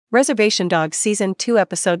Reservation Dogs Season 2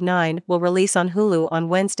 Episode 9 will release on Hulu on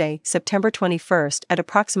Wednesday, September 21st at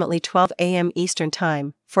approximately 12 a.m. Eastern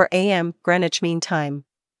Time, 4 a.m. Greenwich Mean Time.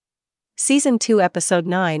 Season 2 Episode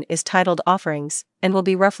 9 is titled Offerings, and will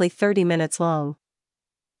be roughly 30 minutes long.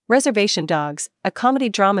 Reservation Dogs, a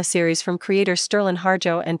comedy-drama series from creators Sterling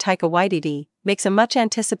Harjo and Taika Waititi, makes a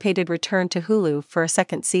much-anticipated return to Hulu for a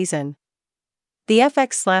second season. The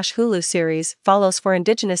FX/Hulu series follows four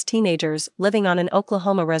indigenous teenagers living on an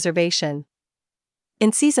Oklahoma reservation.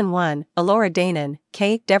 In Season 1, Alora Danan,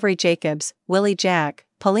 Kay, Devery Jacobs, Willie Jack,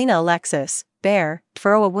 Paulina Alexis, Bear,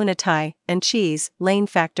 Tforoa Wunatai, and Cheese, Lane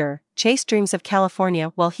Factor, chase dreams of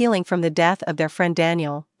California while healing from the death of their friend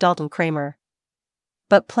Daniel, Dalton Kramer.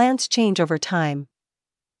 But plans change over time.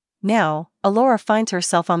 Now, Alora finds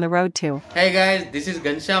herself on the road too. Hey guys, this is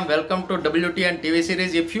Gansham. Welcome to WTN TV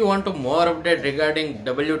series. If you want to more update regarding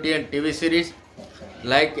WTN TV series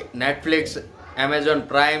like Netflix, Amazon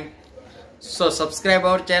Prime, so subscribe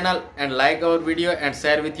our channel and like our video and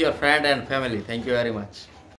share with your friend and family. Thank you very much.